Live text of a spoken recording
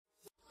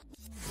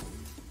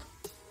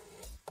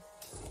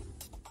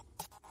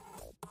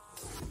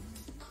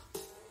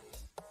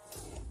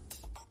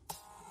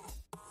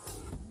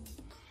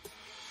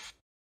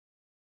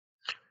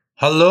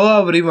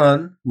Hello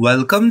everyone,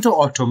 welcome to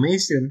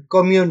Automation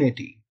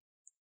Community.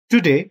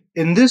 Today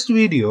in this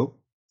video,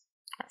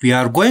 we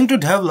are going to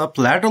develop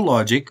ladder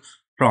logic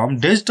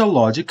from digital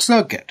logic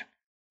circuit.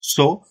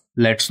 So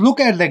let's look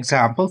at the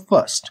example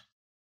first.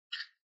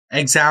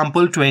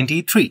 Example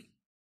 23.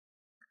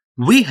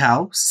 We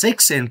have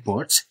 6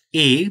 inputs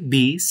A,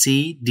 B,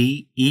 C,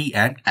 D, E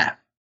and F.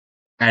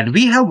 And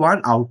we have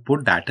one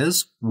output that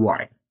is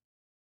Y.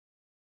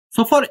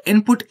 So for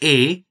input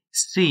A,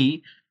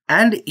 C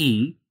and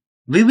E,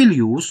 we will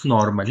use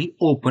normally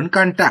open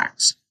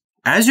contacts.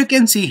 As you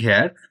can see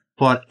here,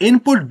 for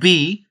input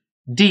B,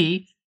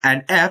 D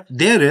and F,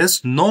 there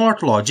is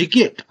NOT logic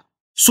gate.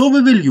 So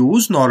we will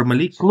use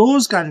normally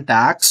closed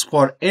contacts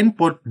for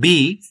input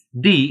B,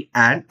 D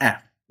and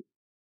F.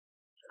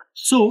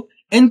 So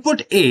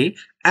input A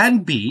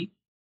and B,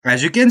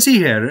 as you can see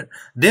here,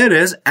 there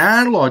is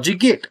AND logic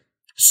gate.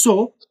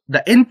 So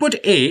the input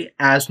A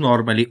as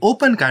normally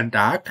open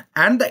contact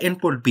and the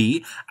input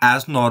B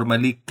as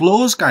normally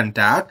closed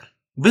contact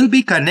will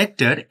be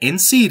connected in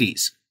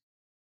series.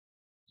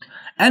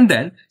 And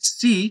then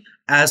C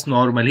as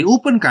normally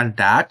open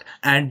contact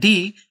and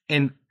D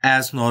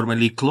as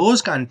normally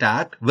closed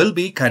contact will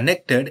be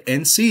connected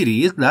in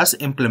series, thus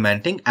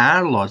implementing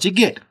AND logic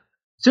gate.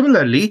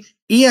 Similarly,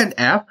 E and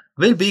F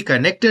will be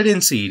connected in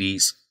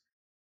series.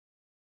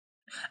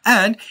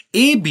 And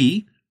A,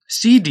 B,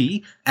 C,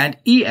 D and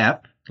E, F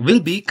will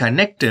be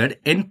connected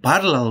in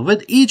parallel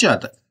with each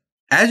other.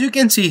 As you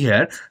can see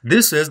here,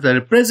 this is the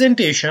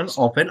representation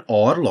of an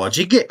OR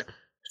logic gate.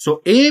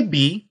 So A,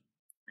 B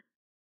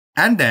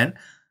and then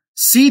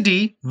C,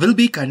 D will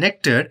be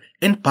connected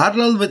in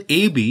parallel with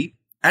A, B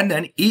and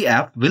then E,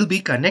 F will be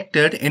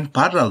connected in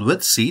parallel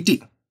with C,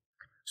 D.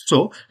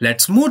 So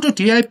let's move to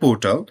TI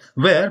portal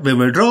where we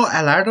will draw a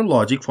ladder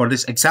logic for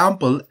this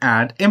example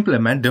and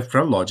implement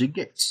different logic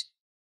gates.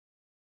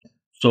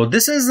 So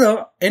this is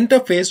the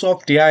interface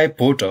of TI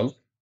portal.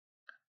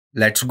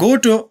 Let's go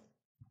to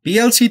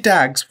PLC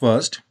tags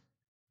first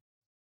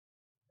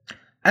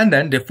and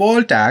then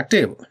default tag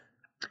table.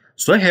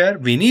 So here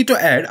we need to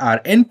add our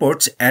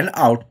inputs and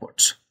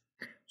outputs.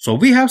 So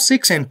we have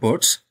 6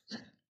 inputs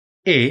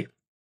A,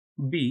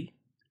 B,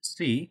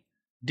 C,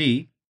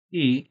 D,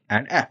 E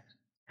and F.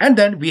 And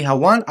then we have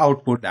one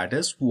output that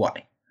is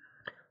Y.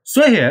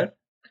 So here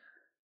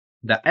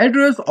the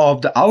address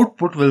of the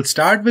output will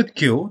start with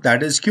Q,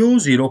 that is Q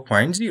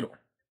 0.0.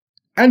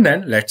 And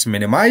then let's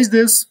minimize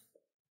this.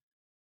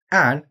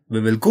 And we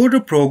will go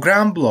to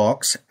program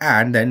blocks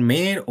and then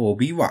main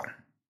OB1.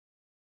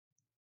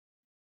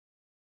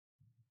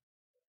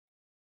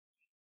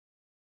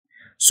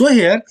 So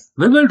here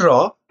we will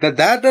draw the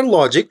ladder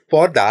logic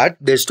for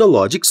that digital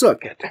logic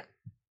circuit.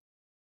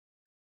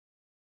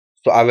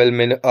 So I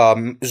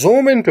will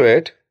zoom into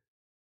it.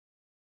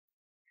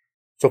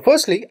 So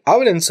firstly, I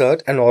will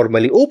insert a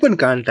normally open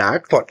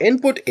contact for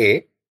input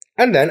A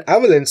and then I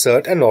will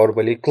insert a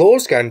normally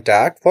closed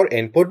contact for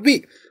input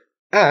B.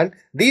 And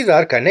these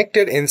are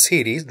connected in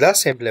series,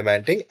 thus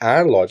implementing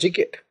AND logic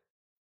gate.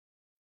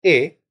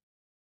 A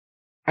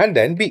and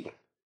then B.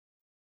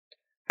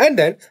 And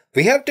then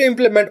we have to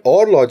implement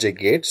OR logic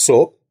gate.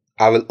 So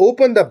I will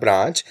open the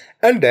branch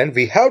and then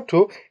we have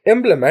to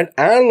implement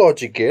AND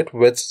logic gate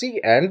with C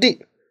and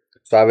D.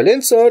 So I will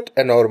insert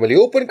a normally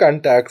open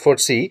contact for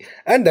C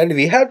and then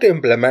we have to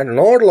implement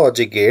NOT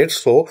logic gate.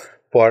 So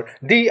for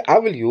D, I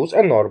will use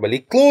a normally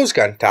closed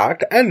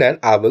contact and then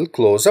I will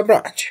close the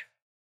branch.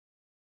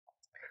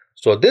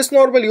 So this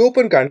normally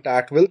open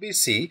contact will be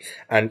C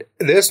and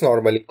this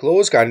normally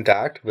closed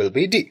contact will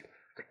be D.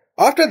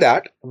 After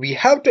that, we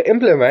have to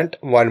implement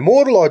one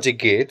more logic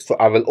gate. So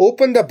I will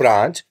open the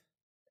branch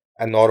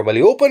and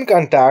normally open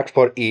contact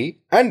for E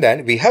and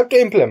then we have to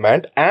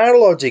implement AND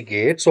logic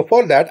gate. So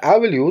for that, I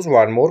will use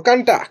one more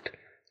contact.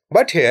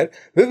 But here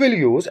we will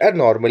use a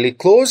normally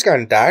closed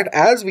contact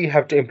as we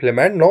have to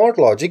implement NOT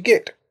logic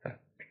gate.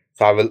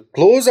 So I will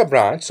close the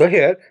branch. So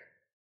here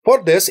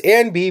for this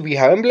A and B, we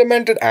have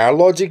implemented AND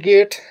logic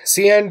gate,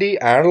 C and D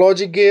AND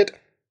logic gate,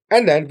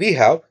 and then we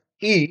have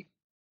E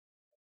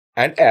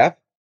and F.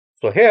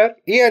 So here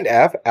E and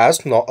F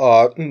as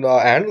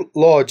AND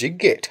logic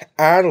gate,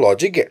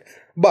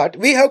 But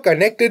we have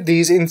connected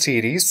these in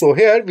series. So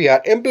here we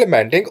are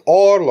implementing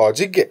OR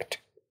logic gate.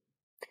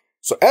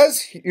 So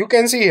as you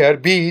can see here,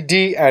 B,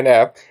 D and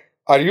F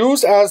are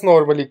used as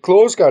normally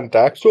closed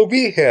contacts. So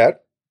we here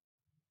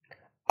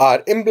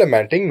are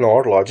implementing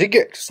NOT logic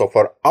gate. So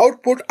for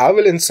output, I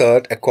will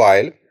insert a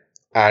coil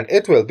and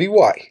it will be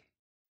Y.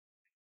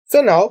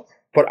 So now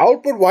for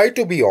output Y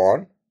to be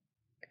on,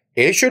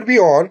 A should be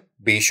on,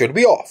 B should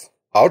be off.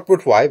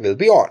 Output Y will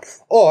be on.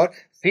 Or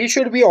C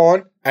should be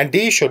on and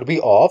D should be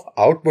off.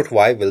 Output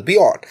Y will be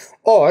on.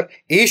 Or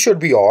E should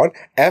be on,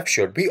 F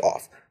should be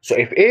off. So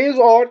if A is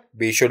on,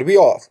 B should be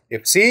off.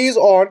 If C is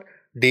on,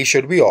 D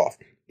should be off.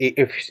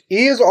 If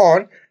E is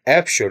on,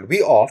 F should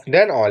be off,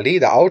 then only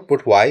the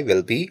output Y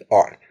will be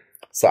on.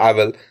 So I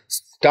will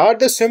start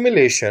the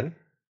simulation.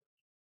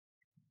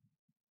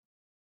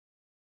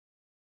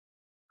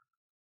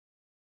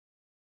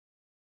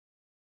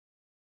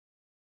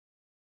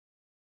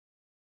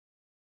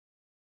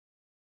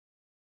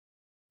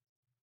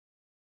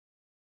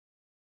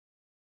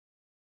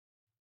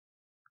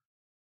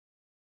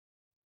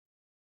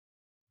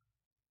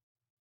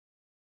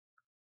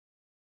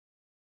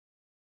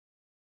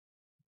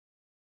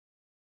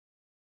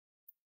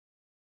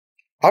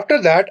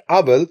 After that,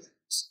 I will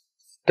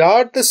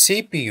start the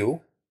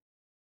CPU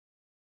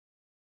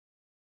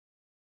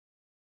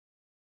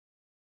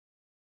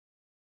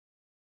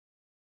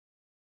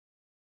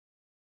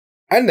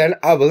and then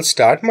I will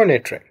start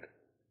monitoring.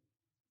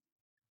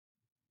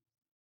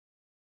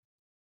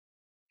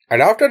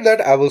 And after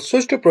that, I will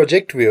switch to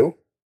project view.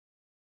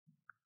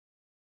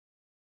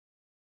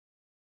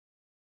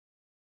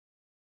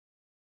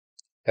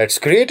 Let's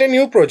create a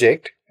new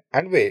project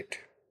and wait.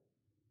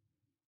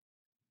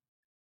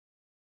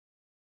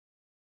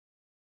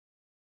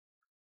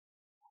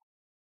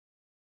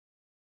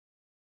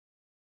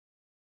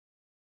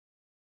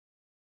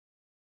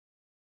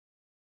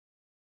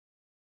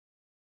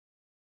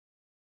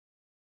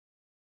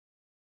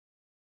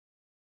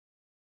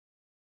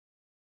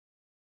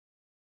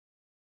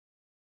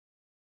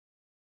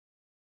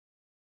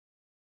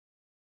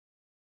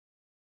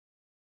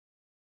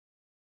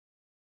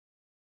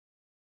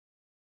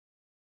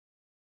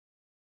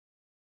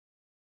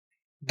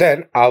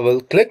 Then I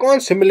will click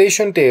on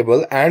simulation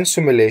table and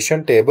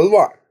simulation table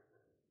 1.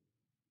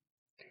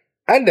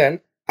 And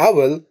then I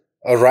will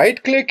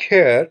right click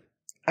here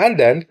and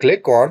then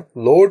click on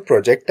load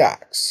project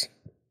tags.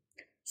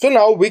 So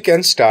now we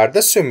can start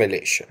the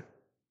simulation.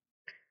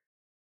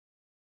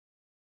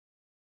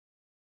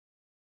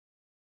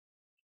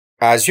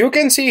 As you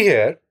can see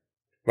here,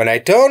 when I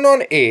turn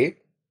on A,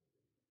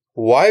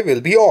 Y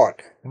will be on,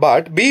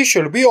 but B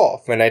should be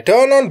off. When I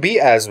turn on B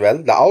as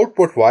well, the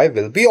output Y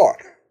will be on.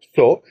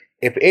 So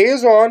if A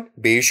is on,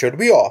 B should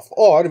be off.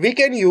 Or we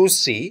can use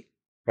C.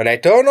 When I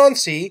turn on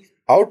C,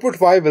 output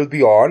Y will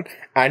be on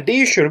and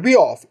D should be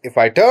off. If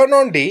I turn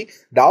on D,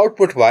 the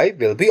output Y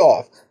will be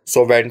off.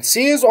 So when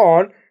C is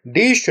on,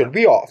 D should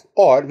be off.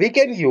 Or we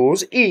can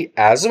use E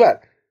as well.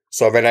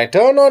 So when I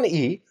turn on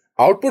E,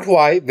 output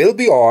Y will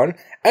be on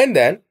and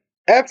then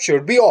F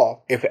should be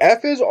off. If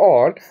F is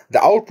on,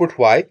 the output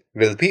Y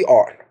will be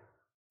on.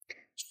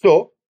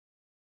 So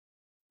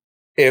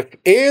if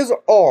A is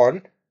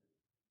on,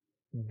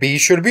 B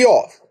should be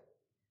off.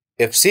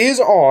 If C is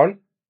on,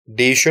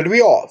 D should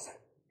be off.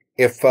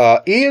 If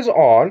E is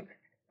on,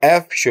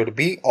 F should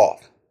be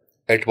off.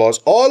 It was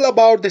all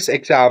about this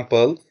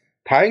example.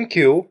 Thank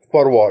you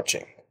for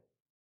watching.